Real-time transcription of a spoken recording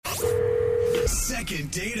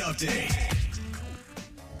Second date update.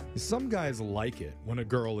 Some guys like it when a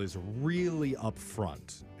girl is really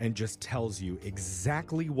upfront and just tells you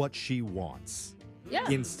exactly what she wants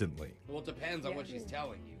instantly. Well, it depends on what she's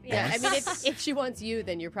telling you. Yeah, I mean, if she wants you,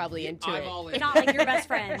 then you're probably into I'm it. all in. Not like your best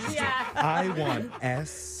friend. I want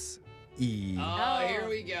S-E-G-W-A-Y, Oh, here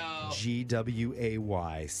we go.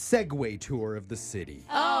 Segway tour of the city.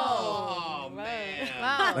 Oh, man.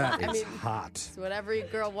 Wow. That I is mean, hot. it's whatever your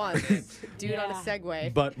girl wants. Dude on a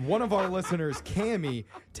Segway. But one of our listeners, Cammie,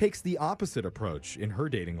 takes the opposite approach in her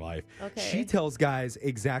dating life. Okay. She tells guys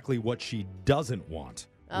exactly what she doesn't want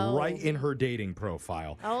Oh. right in her dating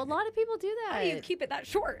profile. Oh, a lot of people do that. How do you keep it that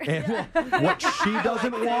short? And what she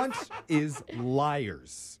doesn't want is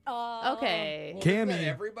liars. Okay. Well, is that Cammie,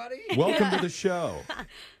 everybody? welcome to the show.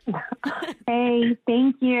 Hey,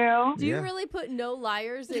 thank you. Do you Yeah. really put no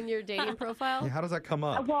liars in your dating profile? Yeah, how does that come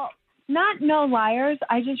up? Well, not no liars.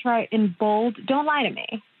 I just write in bold, don't lie to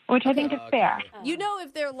me, which I think is fair. You know,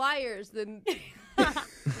 if they're liars, then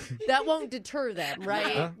that won't deter them,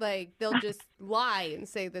 right? Like, they'll just lie and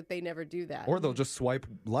say that they never do that. Or they'll just swipe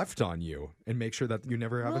left on you and make sure that you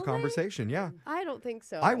never have Will a they? conversation. Yeah. I don't think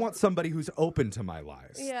so. I want somebody who's open to my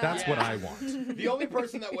lies. Yeah. That's what Yeah. I want. The only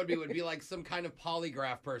person that would be like some kind of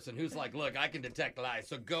polygraph person who's like, look, I can detect lies,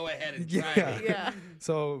 so go ahead and try Yeah. me. Yeah.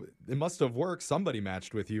 So it must have worked. Somebody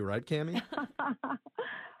matched with you, right, Cammie?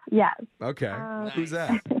 Yes. Okay. Who's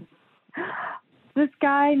Nice. that? This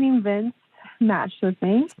guy named Vince matched with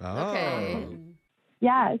me. Oh. Okay.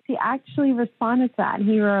 Yes, he actually responded to that.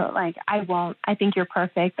 He wrote, like, I won't. I think you're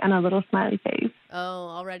perfect, and a little smiley face. Oh,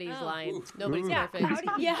 already he's lying. Oof. Nobody's Ooh. perfect.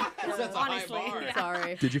 That's a high honestly. bar.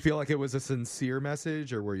 Sorry. Did you feel like it was a sincere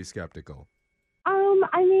message or were you skeptical?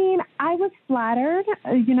 I mean, I was flattered,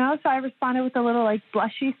 so I responded with a little, like,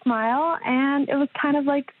 blushy smile, and it was kind of,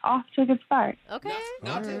 like, off to a good start. Okay.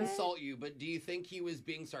 Not to Alright. insult you, but do you think he was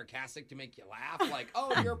being sarcastic to make you laugh? Like,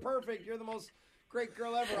 oh, you're perfect. You're the most great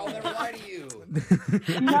girl ever. I'll never lie to you.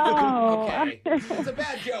 No. Okay. It's a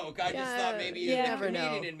bad joke. I just Yeah, thought maybe you the never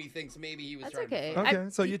comedian know. in me thinks maybe he was That's trying okay. to... Okay.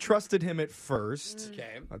 So you trusted him at first.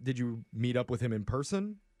 Okay. Did you meet up with him in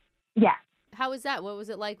person? Yeah. How was that? What was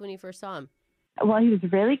it like when you first saw him? Well, he was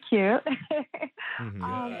really cute. Mhm.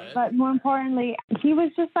 Good. But more importantly, he was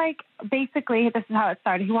just like, basically, this is how it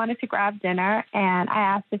started. He wanted to grab dinner, and I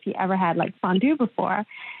asked if he ever had like fondue before.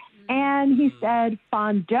 And he said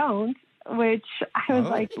fondant, which I was Oh.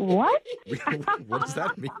 like, what? What does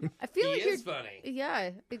that mean? I feel He like you're. is funny.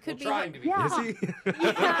 Yeah, it could Well, be. trying to be. Yeah. Is he?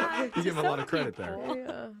 You give him a lot of credit there.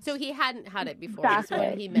 Yeah. So he hadn't had it before. Is Exactly.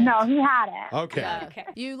 what he meant. No, he had it. Okay. Yeah. Okay.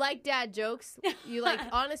 You like dad jokes. You like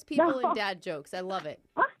honest people No. and dad jokes. I love it.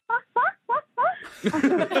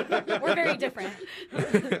 We're very different.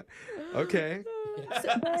 Okay.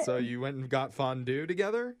 So you went and got fondue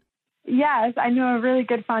together? Yes, I know a really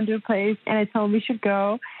good fondue place, and I told him we should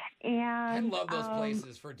go. I And love those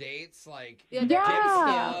places for dates. Like, Yeah, dip they're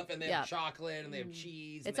Yeah. stuff, and they have Yeah. chocolate, and they have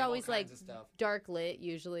cheese. And It's they have all always like kinds of stuff. dark lit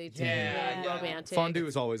usually to Yeah, be yeah. romantic. Fondue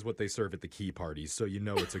is always what they serve at the key parties, so you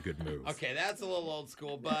know it's a good move. Okay, that's a little old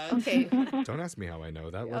school, but... Okay. Don't ask me how I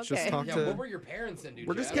know that. Let's just Okay. talk Yeah, to... what were your parents into,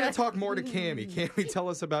 We're just Jeff? going to talk more to Cammie. Cammie, tell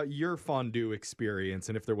us about your fondue experience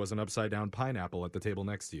and if there was an upside-down pineapple at the table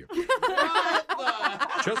next to you. What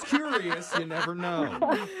the- Just curious. You never know.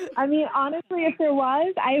 I mean, honestly, if there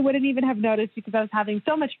was, I wouldn't even have noticed because I was having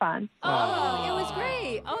so much fun. Oh, it was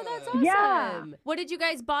great. Oh, that's awesome. Yeah. What did you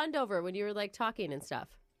guys bond over when you were like talking and stuff?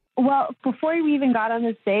 Well, before we even got on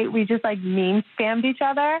this date, we just like meme spammed each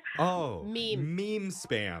other. Oh. Meme.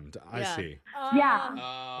 spammed. I Yeah. see. Yeah.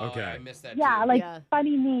 Oh, Okay. I missed that Yeah, too. like Yeah.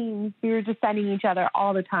 funny memes. We were just sending each other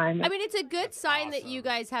all the time. I mean, it's a good That's sign that you awesome.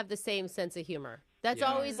 guys have the same sense of humor. That's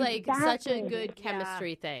Yeah. always like such a Exactly. good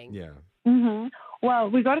chemistry thing. Yeah.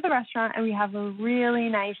 Well, we go to the restaurant and we have a really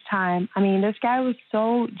nice time. I mean, this guy was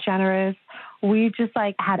so generous. We just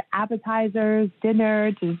like had appetizers,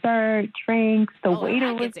 dinner, dessert, drinks. The Oh, waiter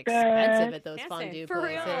that was gets expensive good. at those Fancy. fondue For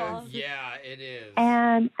places. real. Yeah, it is.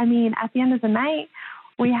 And I mean, at the end of the night,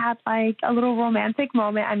 we had like a little romantic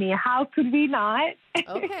moment. I mean, how could we not?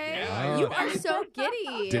 Okay. Yeah, You Oh. are so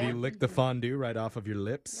giddy. Did he lick the fondue right off of your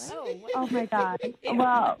lips? Oh my God.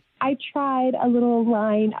 Well, I tried a little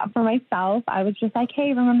line for myself. I was just like, hey,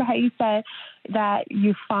 remember how you said that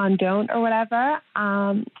you fondant or whatever?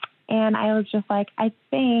 And I was just like, I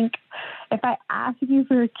think if I ask you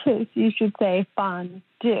for a kiss, you should say fondue.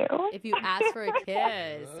 If you ask for a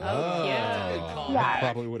kiss. Oh, Oh. cute. Good call. Yeah.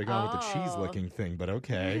 Probably would have gone with the cheese Oh. licking thing, but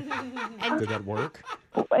okay. And Did that work?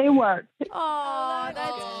 It worked. oh, that's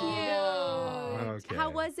Oh. cute. Okay. How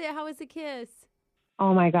was it? How was the kiss?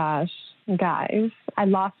 Oh my gosh, guys, I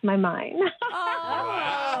lost my mind.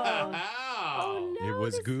 Oh, Wow. oh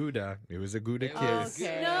was Gouda. It was a Gouda It kiss. was-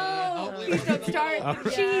 Okay. No, Hopefully please it don't wasn't start. a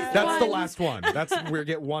little- Cheese That's the ones. last one. We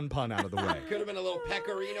get one pun out of the way. Could have been a little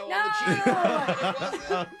pecorino No. on the cheese. It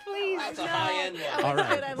wasn't. Please, That's a no. high-end one. That All was right,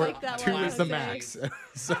 good. I we're- like that 2 one. is the Okay. max.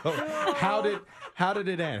 So how did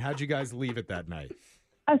it end? How'd you guys leave it that night?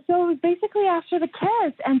 So it was basically after the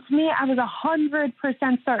kiss, and to me, I was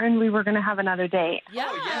 100% certain we were going to have another date. Yeah.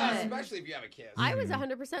 Oh, yeah, especially if you have a kiss. I was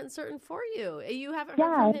 100% certain for you. You haven't heard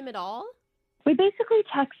Yeah. from him at all? We basically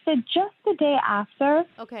texted just the day after,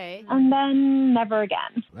 Okay. and then never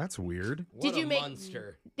again. That's weird. What Did you a make-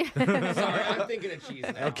 monster. Sorry, I'm thinking of cheese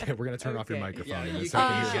now. Okay, we're gonna turn off your Okay. microphone Yeah, in a you,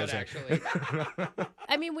 second. you here, should Jose. actually.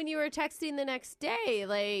 I mean, when you were texting the next day,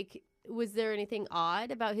 like, was there anything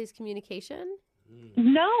odd about his communication?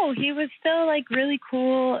 No, he was still like really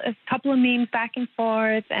cool. A couple of memes back and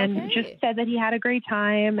forth, and Okay. just said that he had a great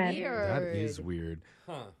time. And Weird. That is weird.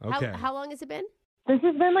 Huh. Okay. How long has it been? this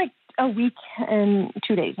has been like a week and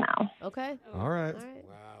 2 days now. Okay. All right. All right.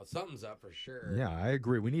 Wow, something's up for sure. Yeah, I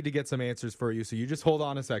agree. We need to get some answers for you. So you just hold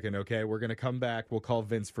on a second, okay? We're going to come back. We'll call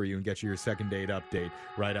Vince for you and get you your second date update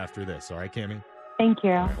right after this. All right, Cammy? Thank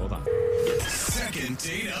you. Hold on. Second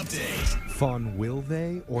date update. Fun will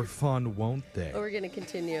they or fun won't they? Oh, we're going to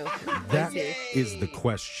continue. That Yay. is the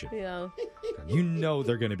question. Yeah. You know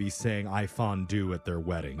they're going to be saying I fondue at their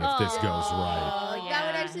wedding if this goes right. Oh, that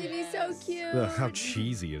would actually be so cute. Ugh, how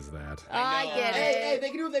cheesy is that? I know. get Hey, it. they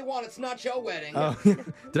can do what they want. It's not your wedding. Oh,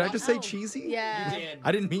 did I just say Oh. cheesy? Yeah. You did.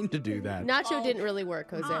 I didn't mean to do that. Nacho didn't really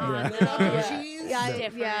work, Jose. Aw, Nacho cheese? Yeah,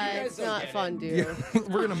 Different. yeah, You guys it's don't not get it. fondue. Yeah,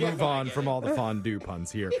 we're gonna move on from all the fondue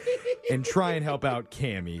puns here and try and help out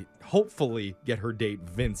Cammy. Hopefully, get her date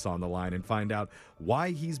Vince on the line and find out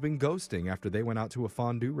why he's been ghosting after they went out to a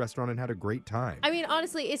fondue restaurant and had a great time. I mean,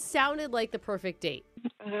 honestly, it sounded like the perfect date.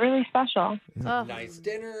 It was really special. Ugh. Nice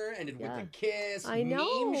dinner, ended with Yeah. a kiss. I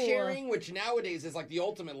know. Meme sharing, which nowadays is like the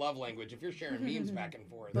ultimate love language. If you're sharing memes back and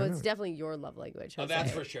forth. Well, it's definitely your love language. Oh, Jose.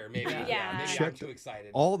 that's for sure. Maybe. Yeah. Maybe I'm Checked too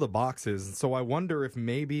excited. all the boxes, so I wonder if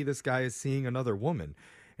maybe this guy is seeing another woman.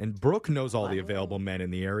 And Brooke knows all the available men in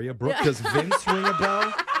the area. Brooke, does Vince ring a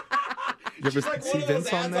bell? You ever She's like see one of those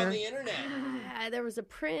Vince ads on there? on the internet. There was a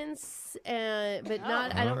Prince, but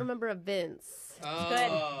not. I don't remember a Vince.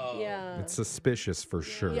 Oh. Yeah. It's suspicious for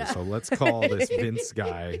sure. Yeah. So let's call this Vince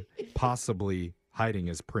guy possibly hiding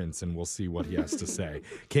his prince, and we'll see what he has to say.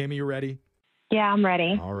 Cammy, you ready? Yeah, I'm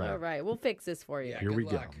ready. All right. All right, we'll fix this for you. Yeah. Here good we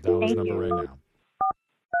luck. go. Dial his Thank number you. right now.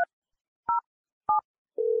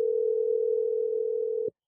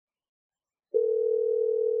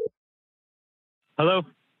 Hello.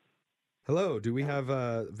 Hello. Do we have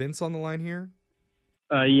Vince on the line here?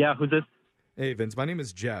 Yeah, who's this? Hey, Vince. My name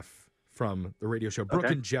is Jeff from the radio show Brooke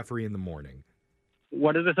Okay. and Jeffrey in the Morning.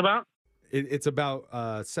 What is this about? It's about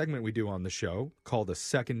a segment we do on the show called a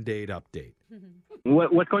second date update.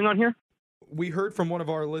 What's going on here? We heard from one of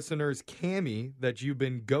our listeners, Cammy, that you've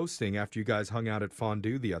been ghosting after you guys hung out at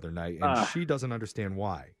Fondue the other night, and she doesn't understand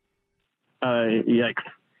why. Yikes.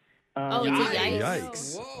 Oh, it's a yikes.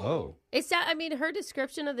 Yikes. Whoa. Oh. I mean, her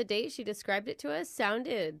description of the date, she described it to us,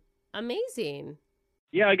 sounded amazing.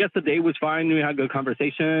 Yeah, I guess the date was fine. We had a good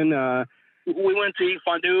conversation. We went to eat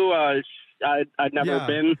fondue. I'd never Yeah.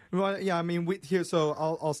 been. Well, yeah, I mean, so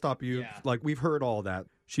I'll stop you. Yeah. Like, we've heard all that.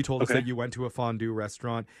 She told us Okay. that you went to a fondue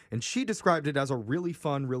restaurant, and she described it as a really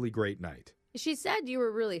fun, really great night. She said you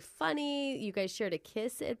were really funny. You guys shared a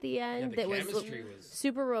kiss at the end the that was chemistry was-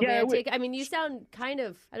 super Yeah, romantic. I mean, you sound kind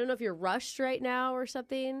of, I don't know if you're rushed right now or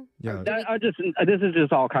something. Yeah. This is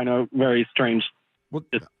just all kind of very strange. Well,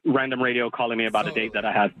 Just random radio calling me about a date that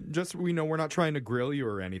I had. just, we're not trying to grill you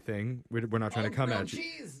or anything. We're not trying to come grilled at you.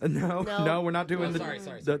 cheese. No, No. no, we're not doing Oh,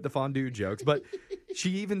 sorry. the fondue jokes. But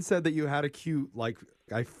she even said that you had a cute, like,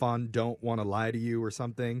 I don't want to lie to you or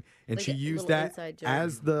something. And Like she a used little that inside joke.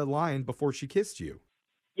 as the line before she kissed you.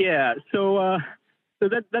 Yeah, so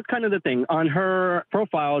that's kind of the thing. On her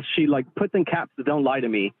profile, she like puts in caps, "Don't lie to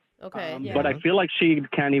me." Okay. Yeah. But I feel like she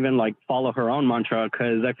can't even like follow her own mantra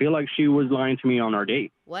because I feel like she was lying to me on our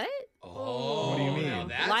date. What? Oh, What do you now mean?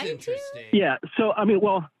 that's Lying to you? interesting. Yeah. So, I mean,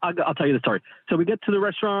 well, I'll tell you the story. So we get to the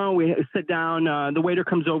restaurant, we sit down, the waiter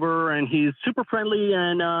comes over and he's super friendly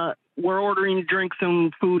and we're ordering drinks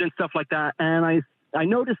and food and stuff like that. And I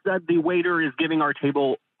noticed that the waiter is giving our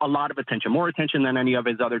table a lot of attention, more attention than any of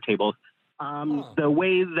his other tables. The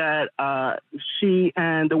way that she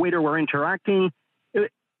and the waiter were interacting,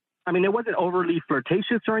 it wasn't overly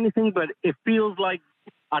flirtatious or anything, but it feels like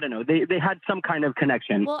I don't know. They had some kind of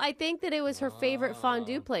connection. Well, I think that it was her favorite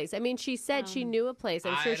fondue place. I mean, she said she knew a place.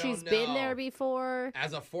 I'm sure I don't she's been know. there before.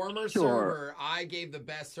 As a former Sure. server, I gave the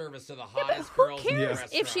best service to the hottest Who girls in the cares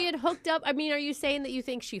restaurant. if she had hooked up? I mean, are you saying that you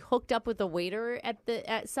think she hooked up with the waiter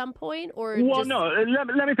at some point, or Well, just... no.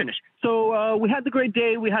 Let me finish. So we had the great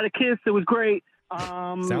day. We had a kiss. It was great.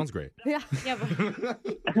 Sounds great. Yeah. Yeah,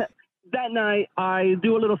 but That night, I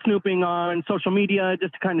do a little snooping on social media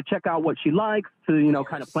just to kind of check out what she likes to,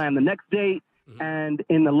 kind of plan the next date. Mhm. And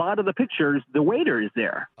in a lot of the pictures, the waiter is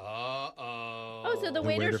there. Uh-oh. Oh, so the The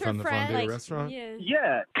waiter's waiter her from the friend. fondue restaurant? yeah.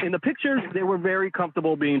 Yeah, in the pictures, they were very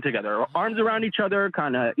comfortable being together, arms around each other,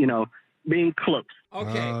 kind of, being close.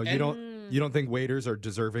 Okay. You and- don't think waiters are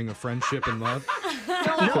deserving of friendship and love?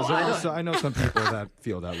 No, Because I know some people that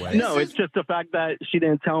feel that way. No, it's just the fact that she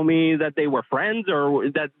didn't tell me that they were friends or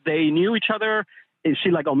that they knew each other. She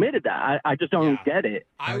omitted that. I just don't get it.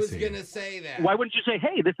 I I was see. going to say that. Why wouldn't you say,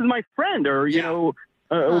 "Hey, this is my friend," or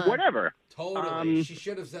whatever? Totally. She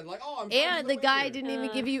should have said, like, oh, I'm friends And with the guy waiter. didn't even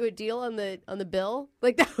give you a deal on the bill.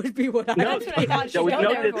 Like that would be what I No, would That's what I thought she There was was no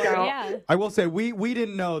there for. discount. Yeah. I will say we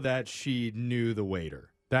didn't know that she knew the waiter.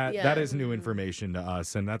 That Yeah. that is new information to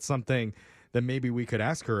us, and that's something that maybe we could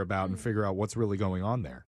ask her about and figure out what's really going on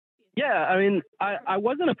there. Yeah, I mean, I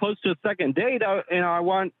wasn't opposed to a second date. I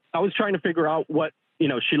was trying to figure out what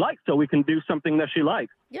she likes, so we can do something that she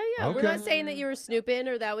likes. Yeah. We're Okay. not saying that you were snooping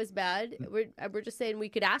or that was bad. We're just saying we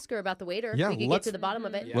could ask her about the waiter. Yeah, We could get let's- to the bottom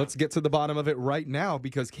of it. Yeah. Let's get to the bottom of it right now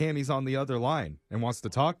because Cammie's on the other line and wants to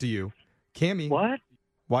talk to you. Cammie, What?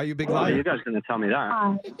 why you big Oh, liar? you guys gonna tell me that?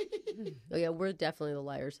 Hi. Oh yeah, we're definitely the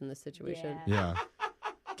liars in this situation. Yeah.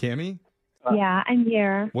 Yeah. Cammie, Yeah, I'm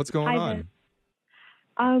here. what's going Hi,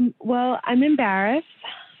 on? Well, I'm embarrassed.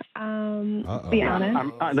 Uh-oh. To be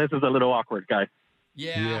honest. This is a little awkward, guys.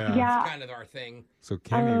 Yeah, Yeah. that's kind of our thing. So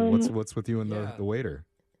Cammie, Um, what's with you and yeah. the waiter?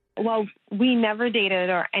 Well, we never dated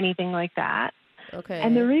or anything like that. Okay.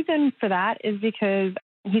 And the reason for that is because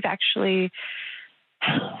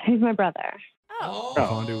he's my brother. Oh.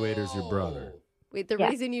 Fondue waiter's your brother. Wait, the Yeah.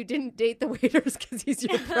 reason you didn't date the waiters because he's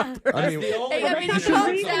your brother. I mean, That's the only Hey, I mean, reason. calm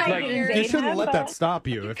That's down all Like, right. here. you shouldn't Date let him, that but- stop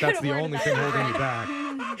you if that's the Could've only worded thing that holding you better. back.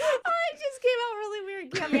 Oh, it just came out really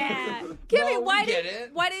weird. Kimmy, Yeah. Kimmy, No, why we get it.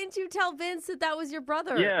 why didn't you tell Vince that that was your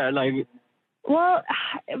brother? Yeah, Well,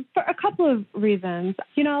 for a couple of reasons.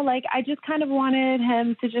 I just kind of wanted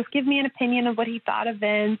him to just give me an opinion of what he thought of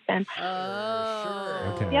Vince. And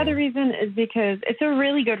Oh. Okay. the other reason is because it's a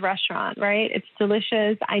really good restaurant, right? It's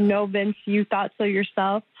delicious. I know, Vince, you thought so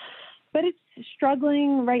yourself. But it's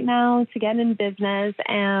struggling right now to get in business.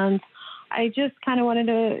 And I just kind of wanted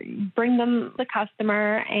to bring them the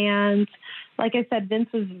customer. And like I said, Vince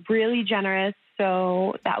was really generous.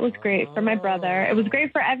 So that was great for my brother. It was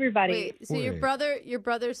great for everybody. Wait, so your Wait.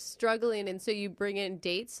 brother's struggling, and so you bring in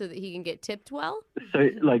dates so that he can get tipped well? so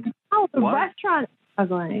Oh, the What? restaurant is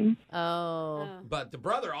struggling. Oh. But the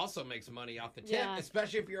brother also makes money off the tip, Yeah.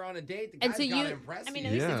 especially if you're on a date. The And guy's so got to you- impress I mean, you.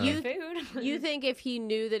 at least Yeah. it's good food. You think if he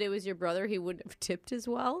knew that it was your brother, he wouldn't have tipped as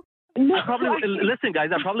well? No, listen,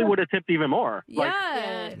 guys, I probably would have tipped even more. Yeah.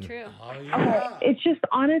 Yeah, true. Oh, Okay. yeah. It's just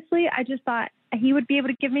honestly, I just thought he would be able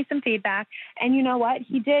to give me some feedback. And you know what?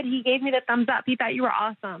 He did. He gave me the thumbs up. He thought you were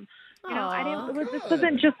awesome. I didn't. This Good.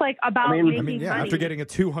 wasn't just like about I mean- making I mean, yeah, money. after getting a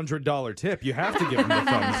 $200 tip, you have to give him the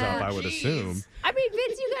thumbs up, I would Jeez. assume. I mean,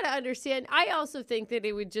 Vince, you got to understand. I also think that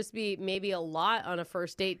it would just be maybe a lot on a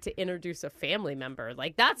first date to introduce a family member.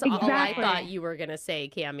 Like, that's all I Exactly. thought you were going to say,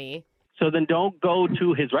 Cammie. So then don't go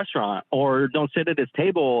to his restaurant or don't sit at his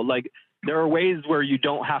table. There are ways where you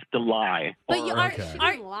don't have to lie. But Or- you are, Okay.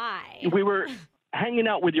 are Don't lie. we were hanging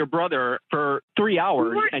out with your brother for 3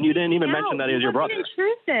 hours, and you didn't even mention that he was your brother.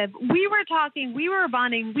 Intrusive. We were talking. We were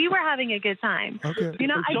bonding. We were having a good time. Okay.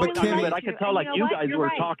 I So really Cammie- but I liked could you. tell And like know you what? guys You're were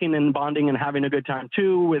right. talking and bonding and having a good time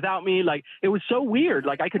too without me. I was so weird.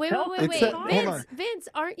 I could Wait, tell. wait, wait, It's wait. a- hold Vince, on. Vince,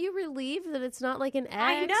 aren't you relieved that it's not like an ex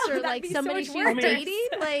I know, or that'd like be so somebody much she's worse. dating?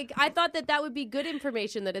 Like, I thought that would be good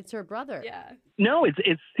information that it's her brother. Yeah. No, it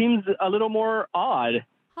seems a little more odd.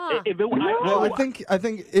 Huh. If it, Well, I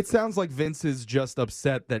think it sounds like Vince is just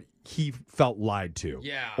upset that he felt lied to.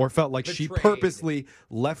 Yeah. Or felt like she Betrayed. purposely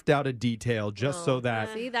left out a detail just so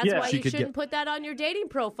that See, that's Yeah. why she you could shouldn't get- put that on your dating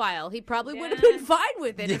profile. He probably would have Yeah. been fine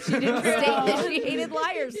with it if she didn't state that she hated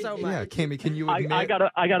liars so much. Yeah, Cammie, can you admit?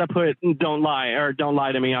 I gotta put don't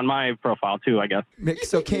lie to me on my profile too. I guess.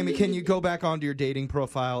 So, Cammie, can you go back onto your dating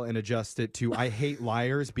profile and adjust it to "I hate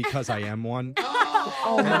liars because I am one,"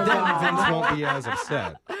 Oh, and then Vince won't be as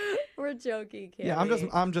upset. We're We're joking, Cammy. Yeah,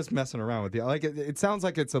 I'm just messing around with you. Like it sounds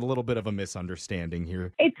like it's a little bit of a misunderstanding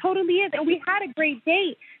here. It totally is. And we had a great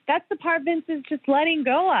date. That's the part Vince is just letting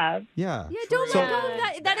go of. Yeah. Yeah, don't True. let go of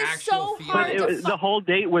that. That The is actual so feeling. hard to The whole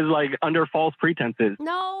date was like under false pretenses.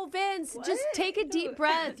 No, Vince, just take a deep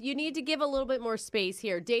breath. You need to give a little bit more space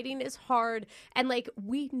here. Dating is hard, and like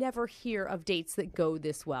we never hear of dates that go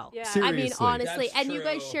this well. Yeah. I mean, Seriously. honestly, That's and you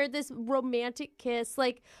guys true. shared this romantic kiss.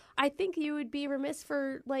 Like, I think you would be remiss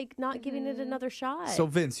for like not giving it another shot. So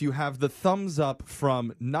Vince, you have the thumbs up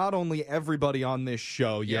from not only everybody on this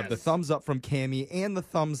show, you have the Yes. thumbs up from Cammie and the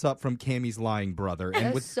thumbs up from Cammie's lying brother.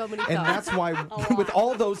 And There's so many and thumbs. that's why with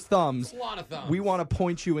all those thumbs, A lot of thumbs. we want to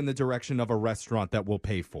point you in the direction of a restaurant that we'll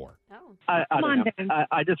pay for. Oh. I Come on, don't know. Vince.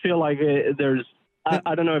 I just feel like there's.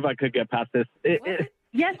 I don't know if I could get past this.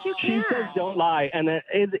 Yes, you She can. says don't lie, and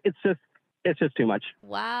it's just too much.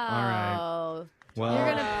 wow. Well, You're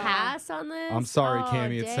gonna pass on this? I'm sorry, Oh,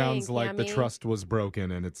 Cammie. It dang, sounds like the Cammie. trust was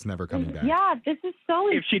broken and it's never coming back. Yeah, this is so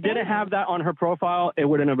If she didn't insane. have that on her profile, it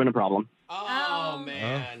wouldn't have been a problem. Oh, Oh,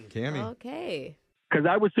 man. Cammie. Okay. Because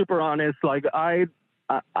I was super honest. Like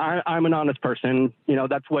I'm an honest person. You know,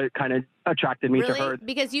 that's what kind of attracted me to her. Really?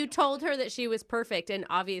 Because you told her that she was perfect, and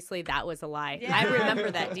obviously that was a lie. Yeah. I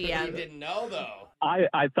remember that You DM. didn't know, though.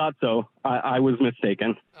 I thought so. I was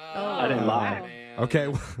mistaken. I didn't lie. Man.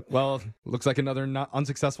 Okay, well, looks like another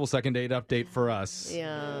unsuccessful second date update for us.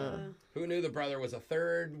 Yeah. Who knew the brother was a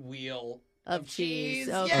third wheel Of cheese.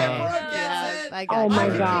 Yeah, Okay. Brooke gets Yeah, it. I got Oh, my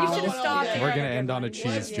you. God. You should have stopped. Yeah. We're there. going to end on a Let's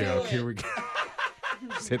cheese do joke. it. Here we go.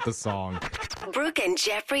 Just hit the song. Brooke and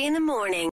Jeffrey in the morning.